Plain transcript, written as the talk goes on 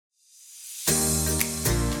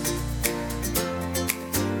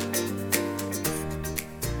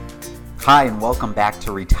Hi, and welcome back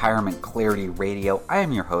to Retirement Clarity Radio. I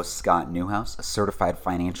am your host, Scott Newhouse, a certified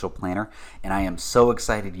financial planner, and I am so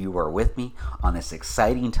excited you are with me on this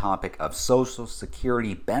exciting topic of Social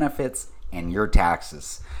Security benefits and your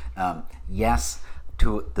taxes. Yes,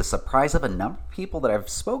 to the surprise of a number of people that I've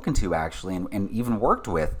spoken to actually and even worked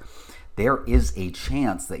with, there is a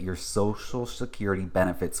chance that your Social Security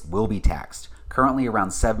benefits will be taxed. Currently around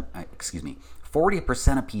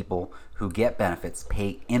 40% of people who get benefits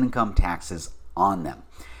pay income taxes on them.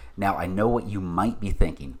 Now, I know what you might be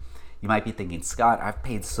thinking. You might be thinking, Scott, I've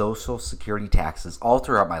paid Social Security taxes all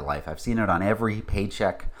throughout my life. I've seen it on every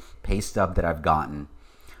paycheck, pay stub that I've gotten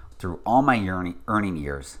through all my earning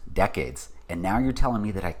years, decades, and now you're telling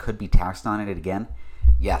me that I could be taxed on it again?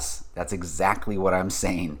 Yes, that's exactly what I'm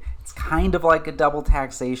saying. It's kind of like a double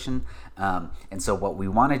taxation. And so what we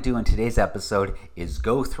want to do in today's episode is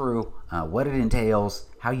go through what it entails,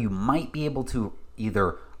 how you might be able to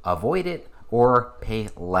either avoid it or pay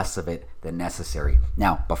less of it than necessary.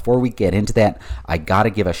 Now, before we get into that, I got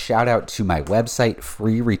to give a shout out to my website,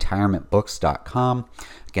 freeretirementbooks.com.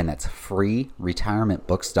 Again, that's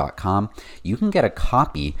freeretirementbooks.com. You can get a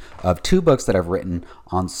copy of two books that I've written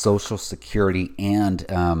on Social Security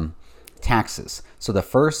and taxes. So the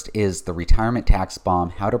first is The Retirement Tax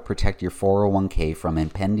Bomb, How to Protect Your 401k from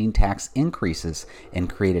Impending Tax Increases and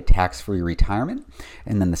Create a Tax-Free Retirement.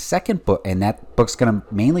 And then the second book, and that book's going to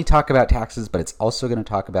mainly talk about taxes, but it's also going to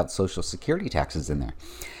talk about Social Security taxes in there.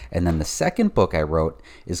 And then the second book I wrote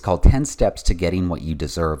is called 10 Steps to Getting What You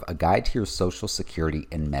Deserve, A Guide to Your Social Security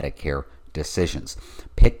and Medicare Decisions.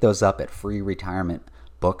 Pick those up at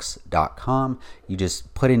freeretirementbooks.com. You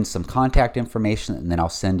just put in some contact information and then I'll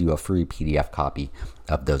send you a free PDF copy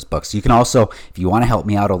of those books. You can also, if you want to help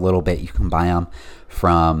me out a little bit, you can buy them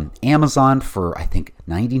from Amazon for I think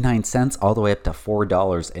 99 cents all the way up to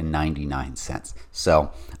 $4.99.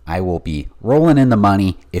 So I will be rolling in the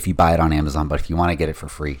money if you buy it on Amazon, but if you want to get it for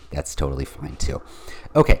free, that's totally fine too.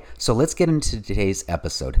 Okay, so let's get into today's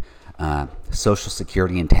episode, Social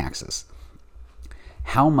Security and taxes.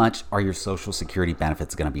 How much are your Social Security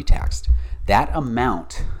benefits going to be taxed? That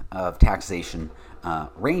amount of taxation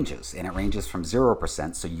ranges, and it ranges from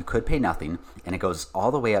 0%, so you could pay nothing, and it goes all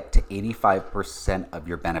the way up to 85% of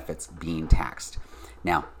your benefits being taxed.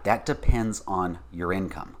 Now, that depends on your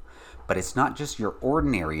income, but it's not just your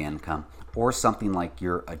ordinary income or something like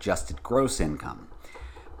your adjusted gross income.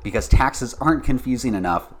 Because taxes aren't confusing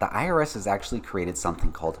enough, the IRS has actually created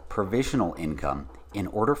something called provisional income in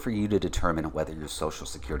order for you to determine whether your Social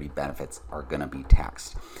Security benefits are going to be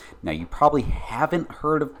taxed. Now, you probably haven't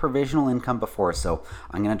heard of provisional income before, so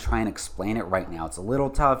I'm going to try and explain it right now. It's a little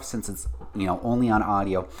tough since it's only on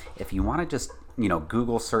audio. If you want to just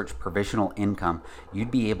Google search provisional income, you'd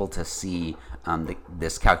be able to see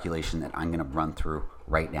this calculation that I'm going to run through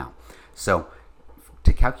right now. So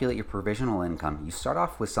to calculate your provisional income, you start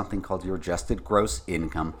off with something called your adjusted gross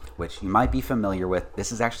income, which you might be familiar with.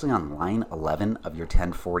 This is actually on line 11 of your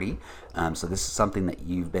 1040. So this is something that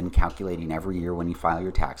you've been calculating every year when you file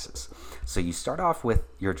your taxes. So you start off with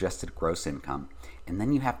your adjusted gross income, and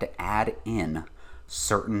then you have to add in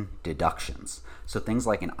certain deductions. So things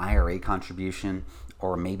like an IRA contribution,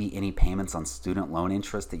 or maybe any payments on student loan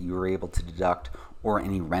interest that you were able to deduct, or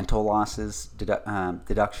any rental losses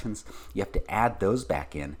deductions. You have to add those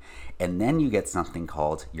back in, and then you get something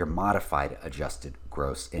called your modified adjusted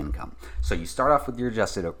gross income. So you start off with your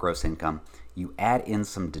adjusted gross income, you add in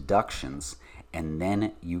some deductions, and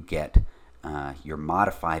then you get your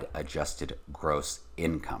modified adjusted gross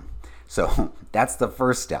income. So that's the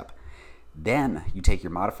first step. Then you take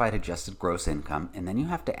your modified adjusted gross income, and then you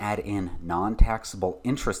have to add in non-taxable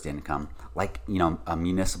interest income, like a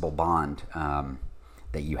municipal bond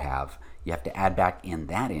that you have. You have to add back in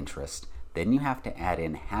that interest. Then you have to add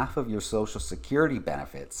in half of your Social Security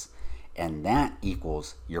benefits, and that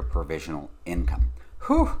equals your provisional income.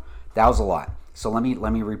 Whew, that was a lot. So let me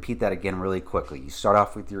repeat that again really quickly. You start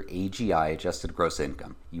off with your AGI, adjusted gross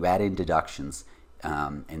income. You add in deductions,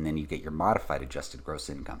 and then you get your modified adjusted gross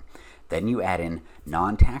income. Then you add in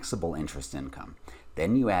non-taxable interest income.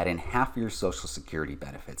 Then you add in half your Social Security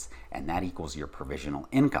benefits, and that equals your provisional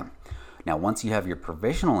income. Now, once you have your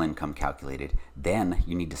provisional income calculated, then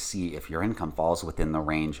you need to see if your income falls within the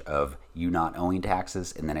range of you not owing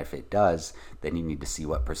taxes, and then if it does, then you need to see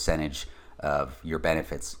what percentage of your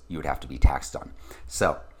benefits you would have to be taxed on.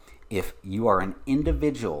 So if you are an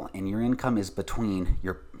individual and your income is between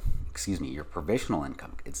your provisional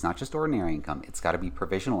income, it's not just ordinary income, it's got to be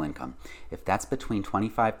provisional income. If that's between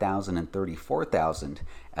 $25,000 and $34,000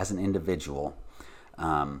 as an individual,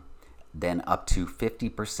 then up to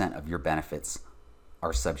 50% of your benefits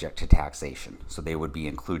are subject to taxation. So they would be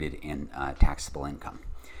included in taxable income.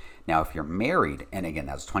 Now, if you're married, and again,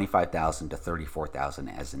 that's $25,000 to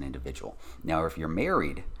 $34,000 as an individual. Now, if you're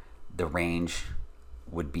married, the range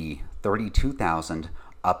would be $32,000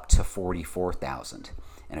 up to $44,000.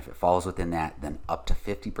 And if it falls within that, then up to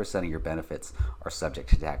 50% of your benefits are subject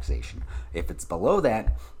to taxation. If it's below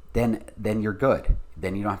that, then you're good.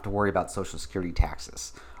 Then you don't have to worry about Social Security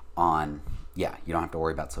taxes you don't have to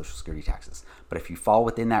worry about Social Security taxes. But if you fall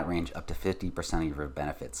within that range, up to 50% of your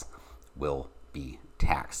benefits will be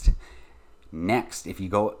taxed. Next, if you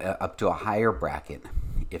go up to a higher bracket,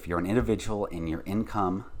 if you're an individual and your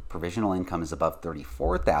provisional income is above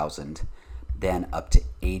 $34,000, then up to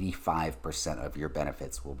 85% of your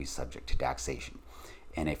benefits will be subject to taxation.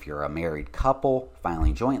 And if you're a married couple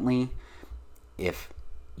filing jointly, if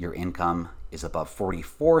your income is above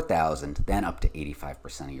 $44,000, then up to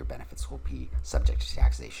 85% of your benefits will be subject to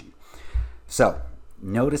taxation. So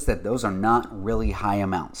notice that those are not really high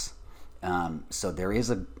amounts. So there is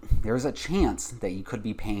a chance that you could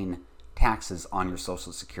be paying taxes on your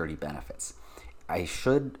Social Security benefits. I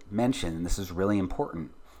should mention, and this is really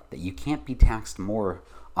important, that you can't be taxed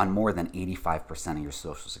on more than 85% of your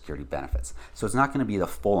Social Security benefits. So it's not going to be the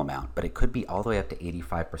full amount, but it could be all the way up to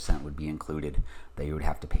 85% would be included that you would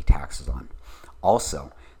have to pay taxes on.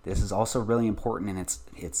 Also, this is also really important, and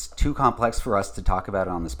it's too complex for us to talk about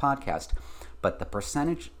it on this podcast, but the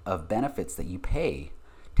percentage of benefits that you pay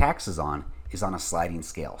taxes on is on a sliding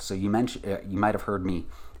scale. So you might have heard me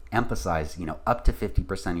emphasize, up to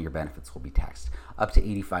 50% of your benefits will be taxed. Up to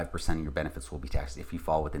 85% of your benefits will be taxed if you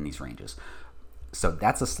fall within these ranges. So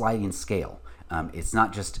that's a sliding scale. It's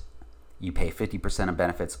not just you pay 50% of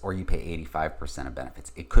benefits or you pay 85% of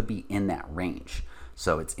benefits. It could be in that range.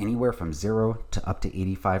 So it's anywhere from 0 to up to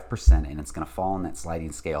 85%, and it's going to fall in that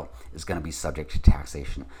sliding scale, is going to be subject to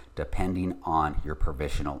taxation depending on your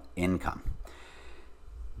provisional income.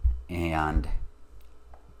 And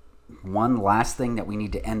one last thing that we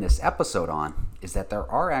need to end this episode on is that there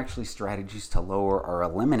are actually strategies to lower or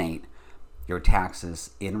eliminate your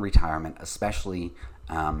taxes in retirement, especially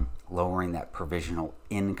lowering that provisional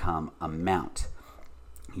income amount.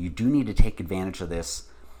 You do need to take advantage of this,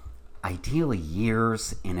 ideally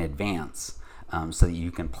years in advance, so that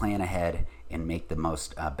you can plan ahead and make the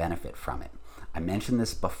most benefit from it. I mentioned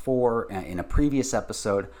this before in a previous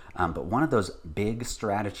episode, but one of those big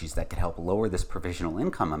strategies that could help lower this provisional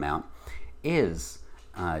income amount is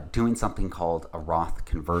doing something called a Roth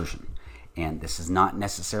conversion. And this is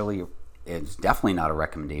it's definitely not a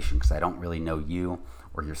recommendation because I don't really know you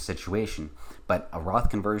or your situation, but a Roth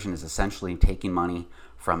conversion is essentially taking money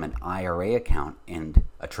from an IRA account and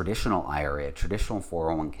a traditional IRA, a traditional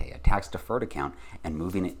 401k, a tax-deferred account, and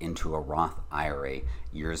moving it into a Roth IRA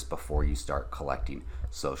years before you start collecting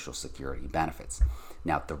Social Security benefits.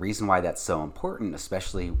 Now, the reason why that's so important,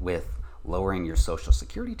 especially with lowering your Social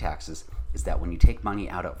Security taxes, is that when you take money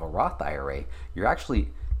out of a Roth IRA,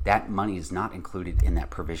 that money is not included in that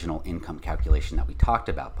provisional income calculation that we talked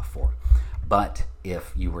about before. But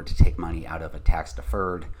if you were to take money out of a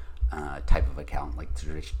tax-deferred type of account,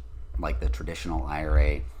 like the traditional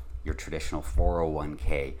IRA, your traditional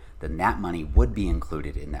 401k, then that money would be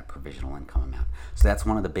included in that provisional income amount. So that's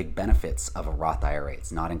one of the big benefits of a Roth IRA.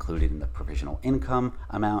 It's not included in the provisional income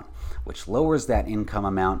amount, which lowers that income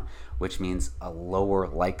amount, which means a lower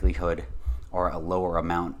likelihood or a lower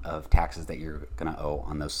amount of taxes that you're going to owe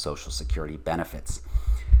on those Social Security benefits.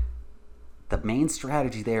 The main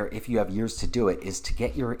strategy there, if you have years to do it, is to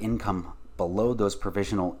get your income below those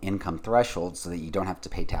provisional income thresholds so that you don't have to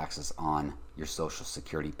pay taxes on your Social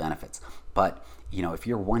Security benefits. But, if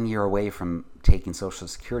you're 1 year away from taking Social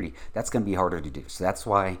Security, that's going to be harder to do. So that's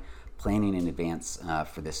why planning in advance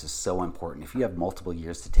for this is so important. If you have multiple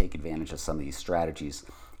years to take advantage of some of these strategies,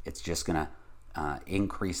 it's just going to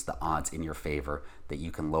increase the odds in your favor that you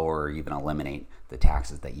can lower or even eliminate the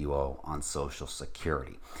taxes that you owe on Social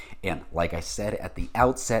Security. And like I said at the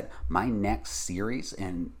outset, my next series,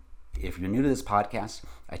 and if you're new to this podcast,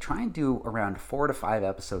 I try and do around 4 to 5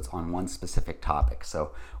 episodes on one specific topic.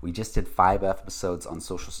 So we just did 5 episodes on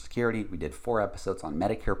Social Security. We did 4 episodes on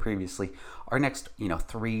Medicare previously. Our next,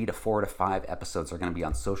 3 to 4 to 5 episodes are going to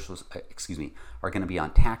be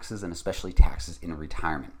on taxes, and especially taxes in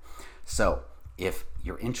retirement. So if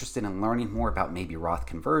you're interested in learning more about maybe Roth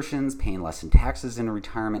conversions, paying less in taxes in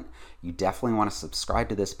retirement, you definitely want to subscribe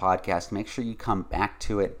to this podcast. Make sure you come back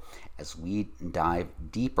to it as we dive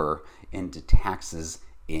deeper into taxes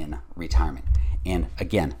in retirement. And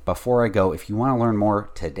again, before I go, if you want to learn more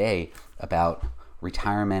today about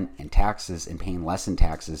retirement and taxes and paying less in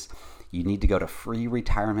taxes, you need to go to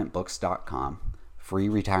freeretirementbooks.com,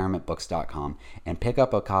 freeretirementbooks.com and pick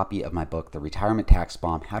up a copy of my book, The Retirement Tax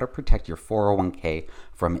Bomb: How to Protect Your 401k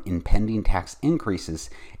from Impending Tax Increases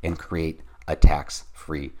and Create a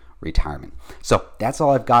Tax-Free Retirement. So that's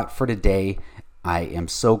all I've got for today. I am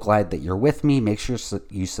so glad that you're with me. Make sure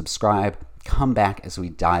you subscribe. Come back as we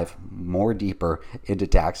dive more deeper into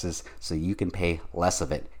taxes so you can pay less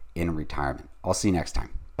of it in retirement. I'll see you next time.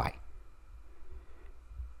 Bye.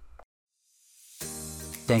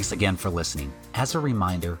 Thanks again for listening. As a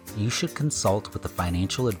reminder, you should consult with a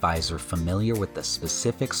financial advisor familiar with the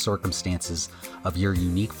specific circumstances of your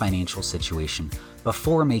unique financial situation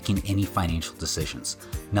before making any financial decisions.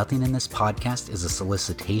 Nothing in this podcast is a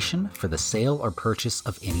solicitation for the sale or purchase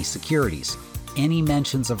of any securities. Any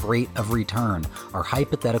mentions of rate of return are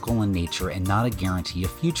hypothetical in nature and not a guarantee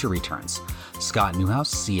of future returns. Scott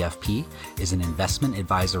Newhouse, CFP, is an investment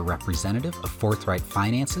advisor representative of Forthright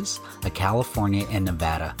Finances, a California and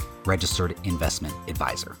Nevada registered investment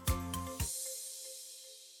advisor.